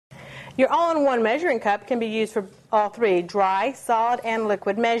Your all-in-one measuring cup can be used for all three, dry, solid, and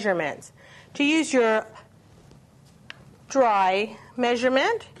liquid measurements. To use your dry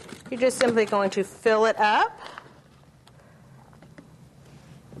measurement, you're just simply going to fill it up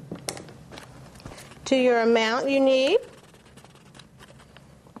to your amount you need.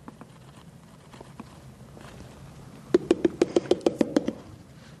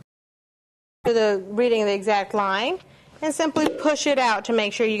 To the reading the exact line, and simply push it out to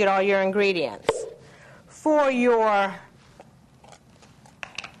make sure you get all your ingredients. For your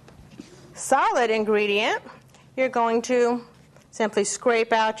solid ingredient, you're going to simply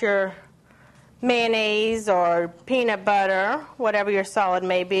scrape out your mayonnaise or peanut butter, whatever your solid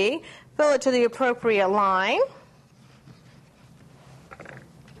may be, fill it to the appropriate line,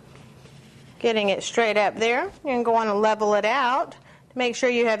 getting it straight up there. You can go on and level it out to make sure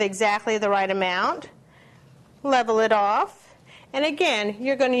you have exactly the right amount. Level it off, and again,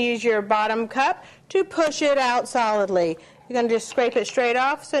 you're going to use your bottom cup to push it out solidly. You're going to just scrape it straight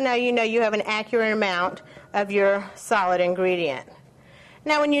off, so now you know you have an accurate amount of your solid ingredient.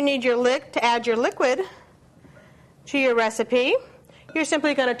 Now when you need your to add your liquid to your recipe, you're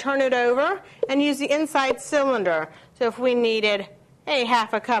simply going to turn it over and use the inside cylinder. So if we needed a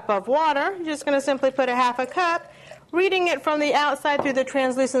half a cup of water, you're just going to simply put a half a cup, reading it from the outside through the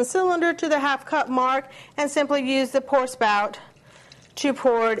translucent cylinder to the half cup mark, and simply use the pour spout to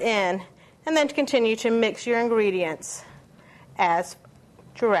pour it in, and then continue to mix your ingredients as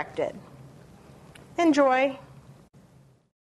directed. Enjoy.